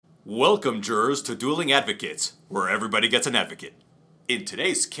Welcome, jurors, to Dueling Advocates, where everybody gets an advocate. In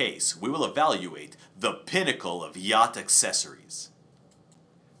today's case, we will evaluate the pinnacle of yacht accessories.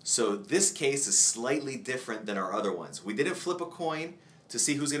 So this case is slightly different than our other ones. We didn't flip a coin to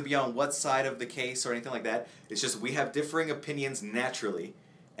see who's going to be on what side of the case or anything like that. It's just we have differing opinions naturally,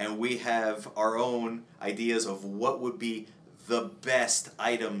 and we have our own ideas of what would be the best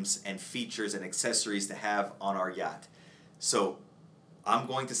items and features and accessories to have on our yacht. So I'm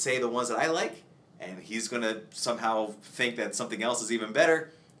going to say the ones that I like, and he's going to somehow think that something else is even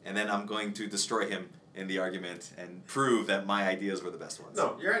better, and then I'm going to destroy him in the argument and prove that my ideas were the best ones.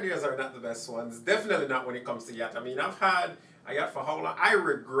 No, your ideas are not the best ones. Definitely not when it comes to yacht. I mean, I've had a yacht for how long? I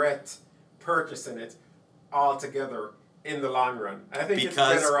regret purchasing it altogether in the long run. I think it's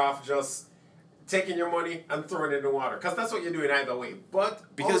better off just taking your money and throwing it in the water, because that's what you're doing either way.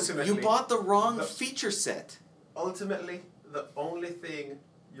 But because you bought the wrong feature set. Ultimately, the only thing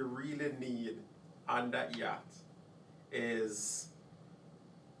you really need on that yacht is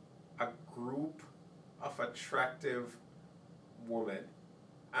a group of attractive women,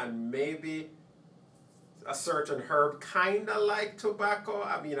 and maybe a certain herb, kind of like tobacco.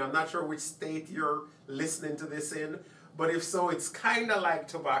 I mean, I'm not sure which state you're listening to this in, but if so, it's kind of like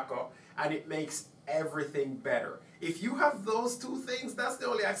tobacco, and it makes everything better. If you have those two things, that's the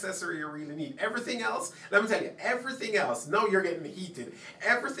only accessory you really need. Everything else, let me tell you, everything else, now you're getting heated.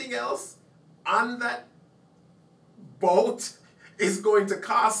 Everything else on that boat is going to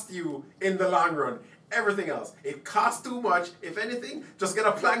cost you in the long run. Everything else. It costs too much. If anything, just get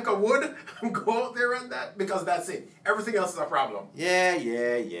a plank of wood and go out there on that, because that's it. Everything else is a problem. Yeah.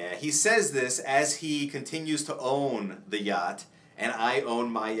 He says this as he continues to own the yacht, and I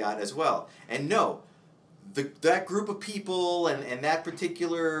own my yacht as well. And no, that group of people and that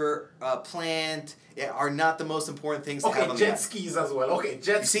particular plant are not the most important things to have on the yacht. Jet skis as well. Okay,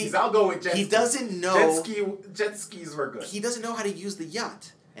 jet skis. I'll go with jet skis. He doesn't know... Jet skis were good. He doesn't know how to use the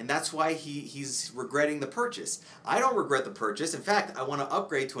yacht. And that's why he's regretting the purchase. I don't regret the purchase. In fact, I want to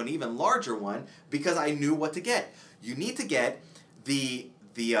upgrade to an even larger one because I knew what to get. You need to get the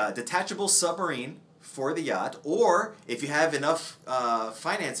detachable submarine for the yacht, or if you have enough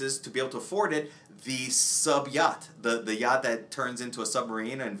finances to be able to afford it, the sub-yacht, the yacht that turns into a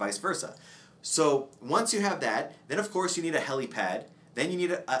submarine and vice versa. So once you have that, then of course you need a helipad. Then you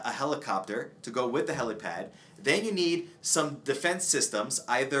need a helicopter to go with the helipad. Then you need some defense systems,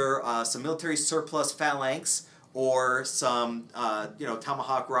 either some military surplus phalanx or some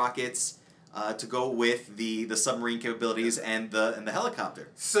Tomahawk rockets to go with the submarine capabilities and the helicopter.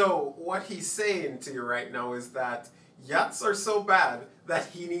 So what he's saying to you right now is that yachts are so bad that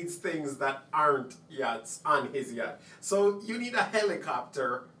he needs things that aren't yachts on his yacht. So you need a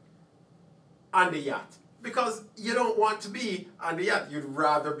helicopter on the yacht, because you don't want to be on the yacht. You'd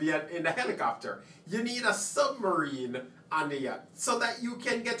rather be in the helicopter. You need a submarine on the yacht so that you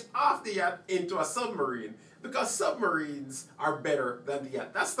can get off the yacht into a submarine, because submarines are better than the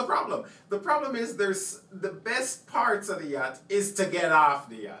yacht. That's the problem. The problem is the best parts of the yacht is to get off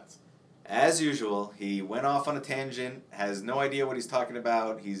the yacht. As usual, he went off on a tangent, has no idea what he's talking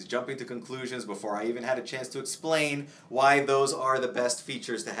about. He's jumping to conclusions before I even had a chance to explain why those are the best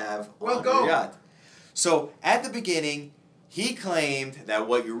features to have on your yacht. So, at the beginning, he claimed that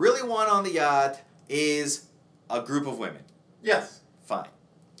what you really want on the yacht is a group of women. Yes. Fine.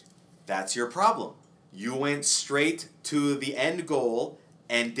 That's your problem. You went straight to the end goal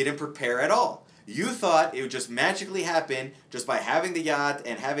and didn't prepare at all. You thought it would just magically happen just by having the yacht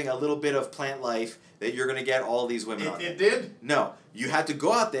and having a little bit of plant life that you're going to get all these women on. It did? No. You had to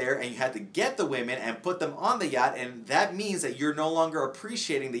go out there and you had to get the women and put them on the yacht, and that means that you're no longer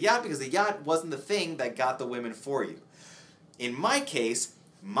appreciating the yacht because the yacht wasn't the thing that got the women for you. In my case,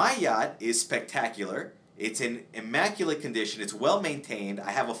 my yacht is spectacular. It's in immaculate condition. It's well maintained.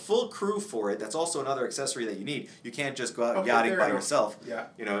 I have a full crew for it. That's also another accessory that you need. You can't just go out yachting by yourself. Yeah.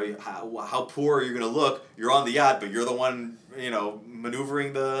 You know, how poor are you going to look? You're on the yacht, but you're the one,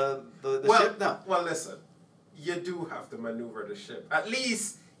 maneuvering the ship? No. Well, listen. You do have to maneuver the ship. At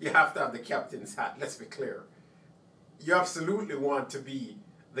least you have to have the captain's hat. Let's be clear. You absolutely want to be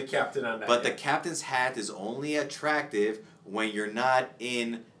the captain on that But yacht. the captain's hat is only attractive when you're not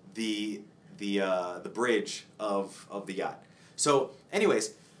in the bridge of the yacht. So,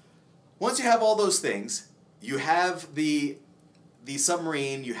 anyways, once you have all those things, you have the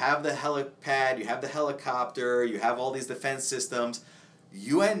submarine, you have the helipad, you have the helicopter, you have all these defense systems,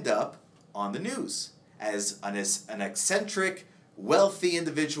 you end up on the news as an eccentric, wealthy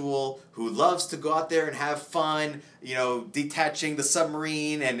individual who loves to go out there and have fun, detaching the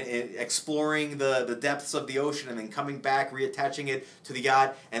submarine and exploring the depths of the ocean and then coming back, reattaching it to the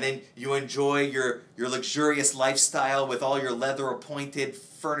yacht, and then you enjoy your luxurious lifestyle with all your leather-appointed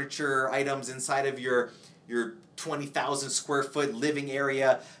furniture items inside of your 20,000 square foot living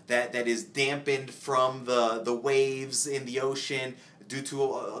area that is dampened from the waves in the ocean due to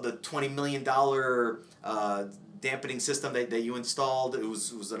the $20 million dampening system that you installed. It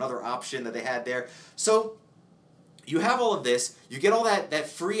was another option that they had there. So you have all of this. You get all that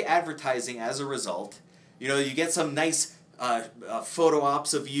free advertising as a result. You get some nice photo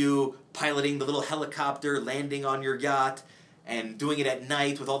ops of you piloting the little helicopter, landing on your yacht, and doing it at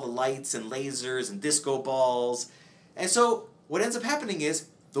night with all the lights and lasers and disco balls. And so what ends up happening is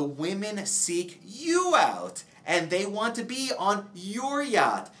the women seek you out, and they want to be on your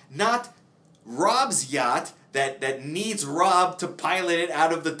yacht, not Rob's yacht that needs Rob to pilot it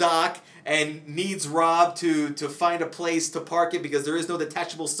out of the dock and needs Rob to find a place to park it because there is no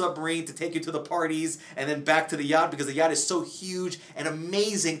detachable submarine to take you to the parties and then back to the yacht because the yacht is so huge and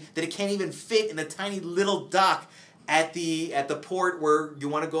amazing that it can't even fit in a tiny little dock at the port where you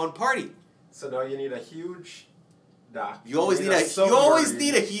want to go and party. So now you need a huge dock. You always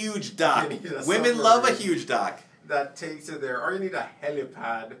need a huge dock. Women love a huge dock. That takes you there. Or you need a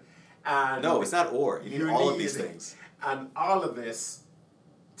helipad. And no, it's not or. You need all of these things. And all of this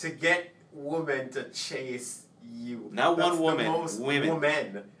to get women to chase you. Not That's one woman. The most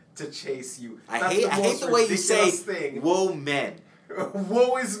women to chase you. I hate the way you say whoa men.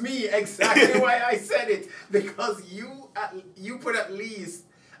 Woe is me, exactly why I said it. Because you put at least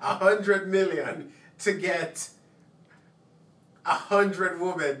 100 million to get 100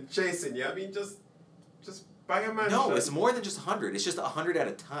 women chasing you. I mean, just buy a mansion. No, it's more than just 100. It's just 100 at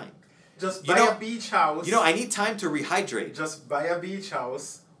a time. Just buy a beach house. I need time to rehydrate. Just buy a beach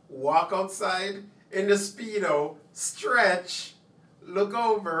house, walk outside in the Speedo, stretch, look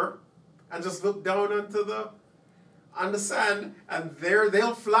over, and just look down on the sand, and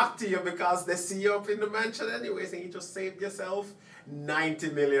they'll flock to you because they see you up in the mansion anyways, and you just saved yourself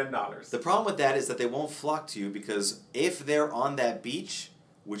 $90 million. The problem with that is that they won't flock to you because if they're on that beach,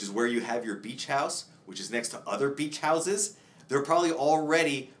 which is where you have your beach house, which is next to other beach houses, they're probably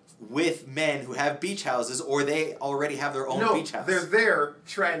already with men who have beach houses, or they already have their own beach house. They're there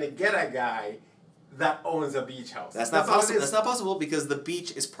trying to get a guy that owns a beach house. That's not possible. That's not possible because the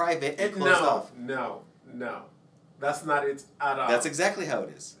beach is private and closed off. No. That's not it at all. That's exactly how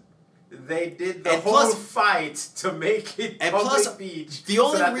it is. They did the whole fight to make it public beach the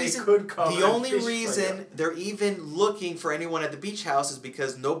only so that reason, they could come the only fish reason they're even looking for anyone at the beach house is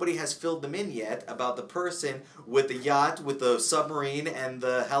because nobody has filled them in yet about the person with the yacht, with the submarine, and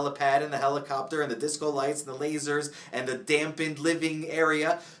the helipad, and the helicopter, and the disco lights, and the lasers, and the dampened living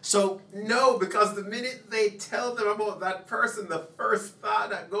area. So no, because the minute they tell them about that person, the first thought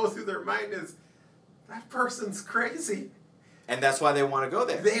that goes through their mind is, that person's crazy. And that's why they want to go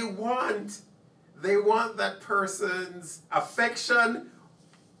there. They want that person's affection,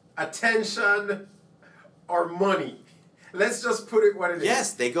 attention, or money. Let's just put it what it is.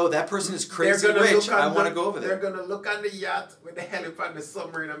 Yes, they go, that person is crazy rich, I want to go over there. They're going to look on the yacht with the helipad, the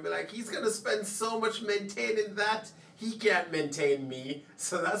submarine, and be like, he's going to spend so much maintaining that, he can't maintain me.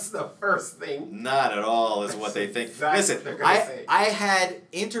 So that's the first thing. Not at all is what they think. Exactly. Listen, I had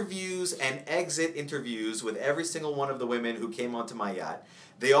interviews and exit interviews with every single one of the women who came onto my yacht.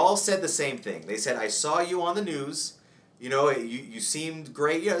 They all said the same thing. They said, I saw you on the news. You seemed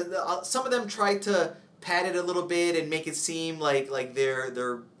great. Some of them tried to pat it a little bit and make it seem like they're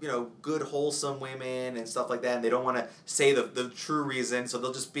good, wholesome women and stuff like that, and they don't want to say the true reason, so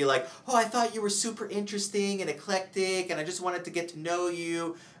they'll just be like, oh, I thought you were super interesting and eclectic and I just wanted to get to know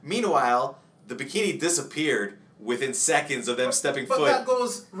you. Meanwhile, the bikini disappeared within seconds of them stepping foot. But that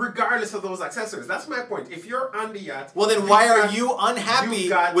goes regardless of those accessories. That's my point. If you're on the yacht... Well, then why are you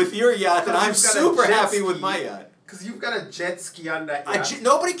unhappy with your yacht and I'm super happy with my yacht? Because you've got a jet ski on that yacht.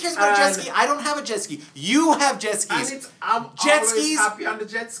 Nobody cares about jet ski. I don't have a jet ski. You have jet skis. And I'm always happy on the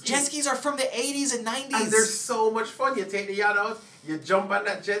jet skis. Jet skis are from the 80s and 90s. And they're so much fun. You take the yacht out, you jump on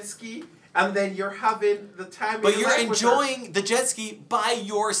that jet ski, and then you're having the time But you're enjoying the jet ski by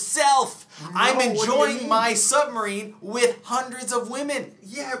yourself. No, I'm enjoying my submarine with hundreds of women.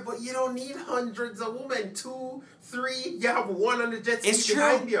 Yeah, but you don't need hundreds of women. 2, 3, you have one on the jet ski It's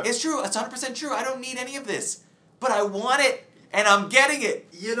behind you. It's true. It's 100% true. I don't need any of this. But I want it, and I'm getting it.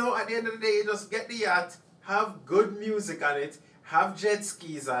 At the end of the day, you just get the yacht, have good music on it, have jet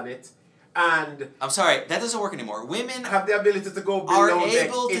skis on it, and I'm sorry, that doesn't work anymore. Women have the ability to go are below deck,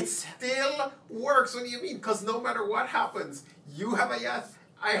 able to it still works. What do you mean? Because no matter what happens, you have a yacht,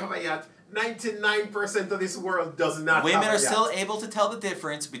 I have a yacht. 99% of this world does not women have are a yacht. still able to tell the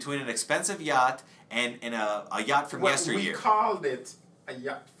difference between an expensive yacht and a yacht from yesteryear. We called it a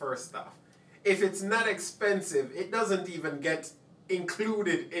yacht first off. If it's not expensive, it doesn't even get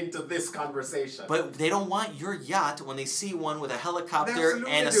included into this conversation. But they don't want your yacht when they see one with a They helicopter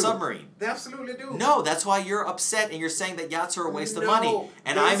absolutely and a do. submarine. They absolutely do. No, that's why you're upset and you're saying that yachts are a waste of money. No,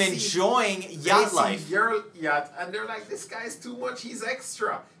 And they I'm see- enjoying They yacht see life. your yacht and they're like, this guy's too much, he's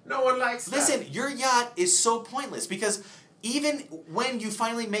extra. No one likes that. Listen, your yacht is so pointless because even when you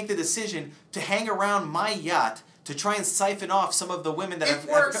finally make the decision to hang around my yacht to try and siphon off some of the women that It have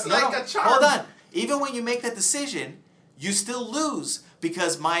works no, like no, a charm. Hold on. Even when you make that decision, you still lose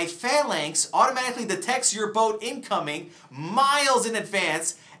because my phalanx automatically detects your boat incoming miles in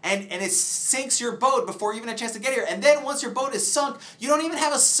advance and it sinks your boat before you even have a chance to get here. And then once your boat is sunk, you don't even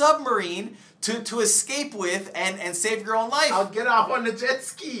have a submarine to escape with and save your own life. I'll get off on the jet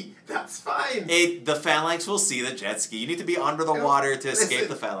ski. That's fine. The phalanx will see the jet ski. You need to be under the water to escape Listen,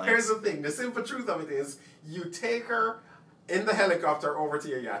 the phalanx. Here's the thing. The simple truth of it is, you take her in the helicopter over to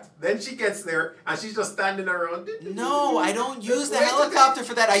your yacht. Then she gets there and she's just standing around. No, I don't use the Wait a helicopter minute.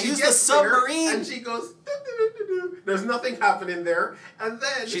 for that. I She use the gets there, submarine. and she goes. There's nothing happening there, and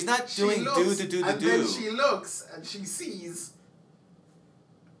then She's not she doing looks, do. And then she looks and she sees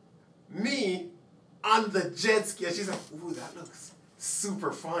me on the jet ski, and she's like, "Ooh, that looks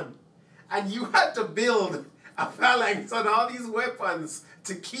super fun." And you had to build a phalanx on all these weapons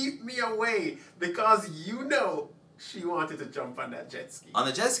to keep me away because you know she wanted to jump on that jet ski. On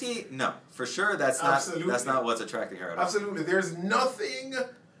the jet ski, no, for sure. That's not what's attracting her at all. Absolutely. There's nothing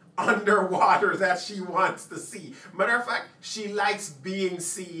underwater that she wants to see. Matter of fact, she likes being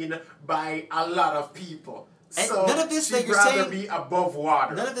seen by a lot of people. And So none of this that she'd you're rather saying- be above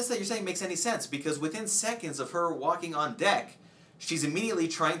water. None of this that you're saying makes any sense because within seconds of her walking on deck, she's immediately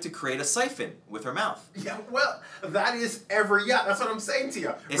trying to create a siphon with her mouth. Yeah, well, that is every yacht. That's what I'm saying to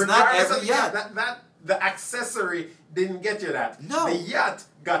you. It's not Regardless every of the yacht. That the accessory didn't get you that. No. The yacht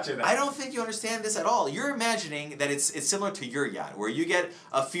got you that. I don't think you understand this at all. You're imagining that it's similar to your yacht, where you get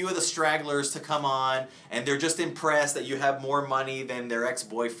a few of the stragglers to come on, and they're just impressed that you have more money than their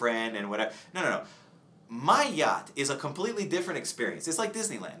ex-boyfriend and whatever. No. My yacht is a completely different experience. It's like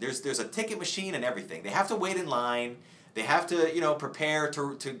Disneyland. There's a ticket machine and everything. They have to wait in line. They have to, prepare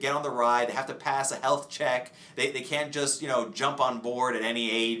to get on the ride. They have to pass a health check. They can't just, jump on board at any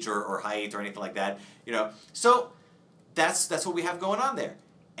age or height or anything like that. So that's what we have going on there.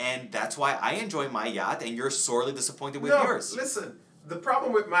 And that's why I enjoy my yacht and you're sorely disappointed with yours. Listen, the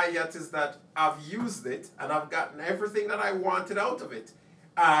problem with my yacht is that I've used it and I've gotten everything that I wanted out of it.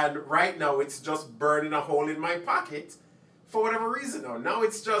 And right now it's just burning a hole in my pocket for whatever reason now. Now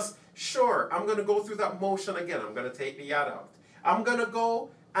it's just, sure, I'm going to go through that motion again. I'm going to take the yacht out. I'm going to go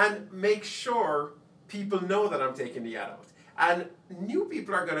and make sure people know that I'm taking the yacht out. And new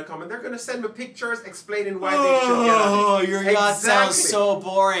people are going to come and they're going to send me pictures explaining why they should get on it. Oh, your yacht sounds Exactly. so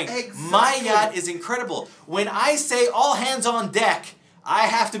boring. Exactly. My yacht is incredible. When I say all hands on deck, I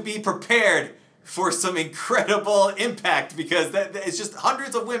have to be prepared for some incredible impact because it's just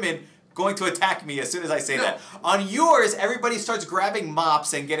hundreds of women going to attack me as soon as I say No. that. On yours, everybody starts grabbing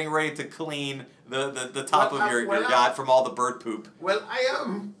mops and getting ready to clean the top Well, of your well, yacht from all the bird poop. Well, I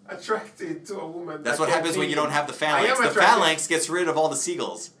am attracted to a woman. That's that what can happens when you clean. don't have the I phalanx. am The attracted- phalanx gets rid of all the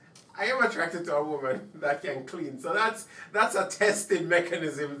seagulls. I am attracted to a woman that can clean. So that's a testing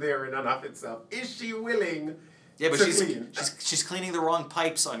mechanism there in and of itself. Is she willing Yeah, but to she's clean? she's cleaning the wrong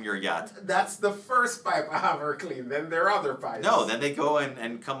pipes on your yacht. That's the first pipe I have her clean. Then there are other pipes. No, then they go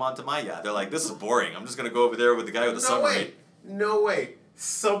and come onto my yacht. They're like, this is boring. I'm just going to go over there with the guy with the submarine. No way.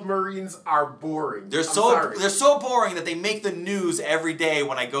 Submarines are boring. They're I'm so sorry. they're so boring that they make the news every day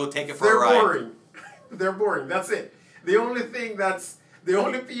when I go take it for They're a ride. boring. They're boring. That's it. The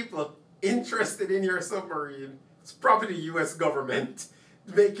only people interested in your submarine is probably the U.S. government,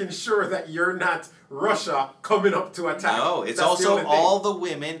 making sure that you're not Russia coming up to attack. No, it's That's the also only thing. all the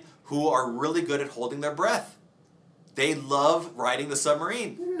women who are really good at holding their breath. They love riding the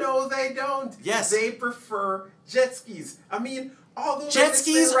submarine. No, they don't. Yes. They prefer jet skis. I mean, all those Jet women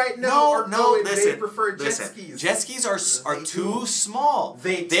skis right now are going, listen. they prefer jet listen. skis. Jet skis are They too do. small.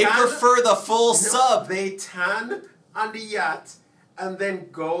 They They tan- prefer the full No, sub. They tan on the yacht and then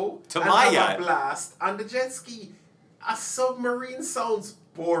go To and my have yacht. a blast on the jet ski. A submarine sounds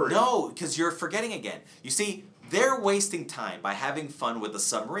boring. No, because you're forgetting again. You see, they're wasting time by having fun with the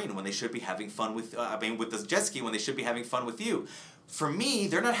submarine when they should be having fun with the jet ski when they should be having fun with you. For me,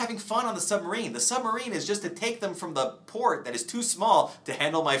 they're not having fun on the submarine. The submarine is just to take them from the port that is too small to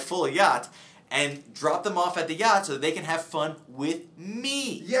handle my full yacht and drop them off at the yacht so that they can have fun with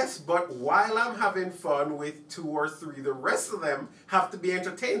me. Yes, but while I'm having fun with 2 or 3, the rest of them have to be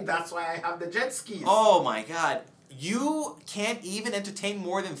entertained. That's why I have the jet skis. Oh my God. You can't even entertain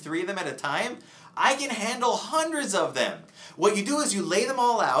more than 3 of them at a time? I can handle hundreds of them. What you do is you lay them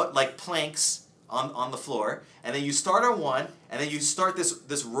all out like planks on the floor, and then you start on one, and then you start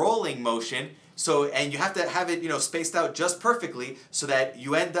this rolling motion. So, and you have to have it, spaced out just perfectly so that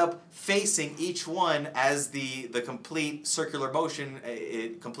you end up facing each one as the complete circular motion,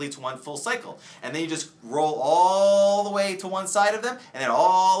 it completes one full cycle. And then you just roll all the way to one side of them, and then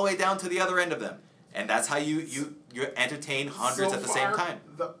all the way down to the other end of them. And that's how you entertain hundreds at the same time.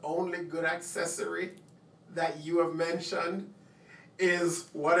 The only good accessory that you have mentioned is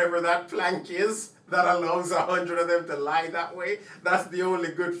whatever that plank is that allows 100 of them to lie that way. That's the only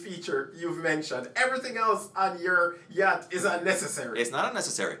good feature you've mentioned. Everything else on your yacht is unnecessary. It's not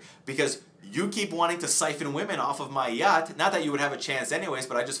unnecessary because you keep wanting to siphon women off of my yacht. Not that you would have a chance anyways,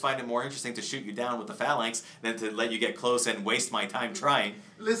 but I just find it more interesting to shoot you down with the phalanx than to let you get close and waste my time trying.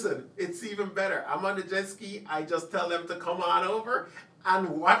 Listen, it's even better. I'm on the jet ski. I just tell them to come on over and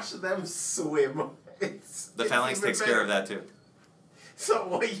watch them swim. The phalanx takes care of that too. So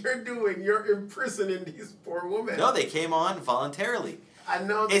what you're doing, you're imprisoning these poor women. No, they came on voluntarily. I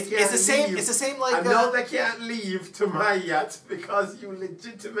know they can't it's the same. leave. It's the same like. I know they can't leave to my yacht because you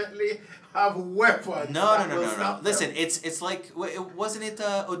legitimately have weapons. No. Listen, it's like wasn't it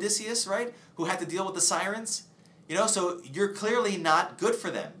Odysseus, right, who had to deal with the sirens? So you're clearly not good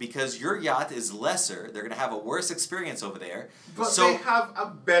for them because your yacht is lesser. They're going to have a worse experience over there. But they have a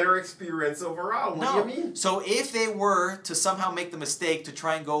better experience overall. What do you mean? So if they were to somehow make the mistake to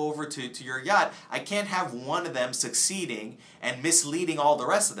try and go over to your yacht, I can't have one of them succeeding and misleading all the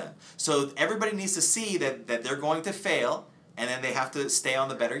rest of them. So everybody needs to see that they're going to fail, and then they have to stay on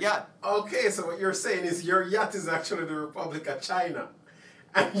the better yacht. Okay, so what you're saying is your yacht is actually the Republic of China.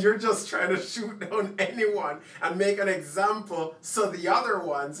 And you're just trying to shoot down anyone and make an example so the other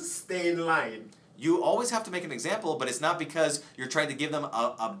ones stay in line. You always have to make an example, but it's not because you're trying to give them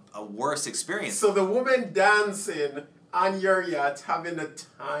a worse experience. So the woman dancing on your yacht having the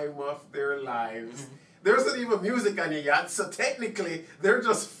time of their lives. Mm-hmm. There isn't even music on your yacht, so technically they're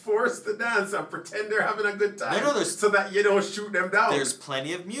just forced to dance and pretend they're having a good time so that you don't shoot them down. There's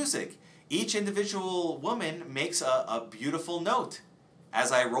plenty of music. Each individual woman makes a beautiful note as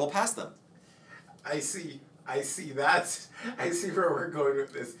I roll past them. I see that. I see where we're going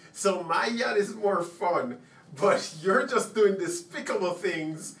with this. So my yacht is more fun, but you're just doing despicable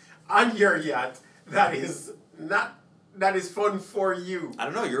things on your yacht that is fun for you. I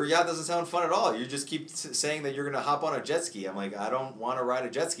don't know. Your yacht doesn't sound fun at all. You just keep saying that you're going to hop on a jet ski. I'm like, I don't want to ride a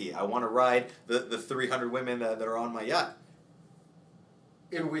jet ski. I want to ride the 300 women that are on my yacht.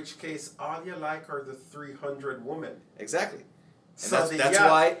 In which case, all you like are the 300 women. Exactly. So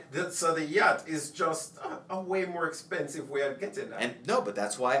the yacht is just a way more expensive way of getting that. But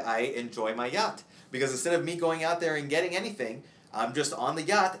that's why I enjoy my yacht. Because instead of me going out there and getting anything, I'm just on the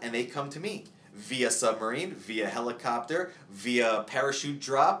yacht and they come to me. Via submarine, via helicopter, via parachute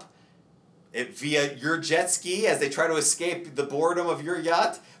drop, via your jet ski as they try to escape the boredom of your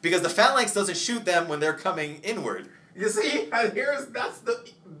yacht. Because the phalanx doesn't shoot them when they're coming inward. You see, and that's the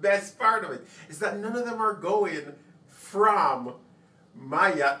best part of it, is that none of them are going from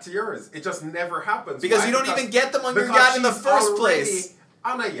my yacht to yours. It just never happens. Because you don't even get them on your yacht in the first place.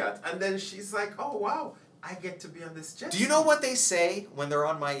 On a yacht. And then she's like, oh wow, I get to be on this jet. Do you know what they say when they're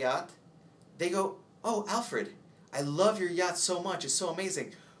on my yacht? They go, oh, Alfred, I love your yacht so much. It's so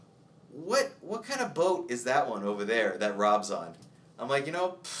amazing. What kind of boat is that one over there that Rob's on? I'm like,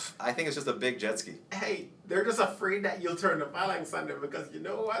 I think it's just a big jet ski. Hey, they're just afraid that you'll turn the phalanx on them because you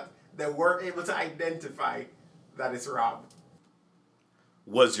know what? They weren't able to identify that it's Rob.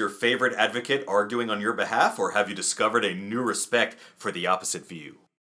 Was your favorite advocate arguing on your behalf, or have you discovered a new respect for the opposite view?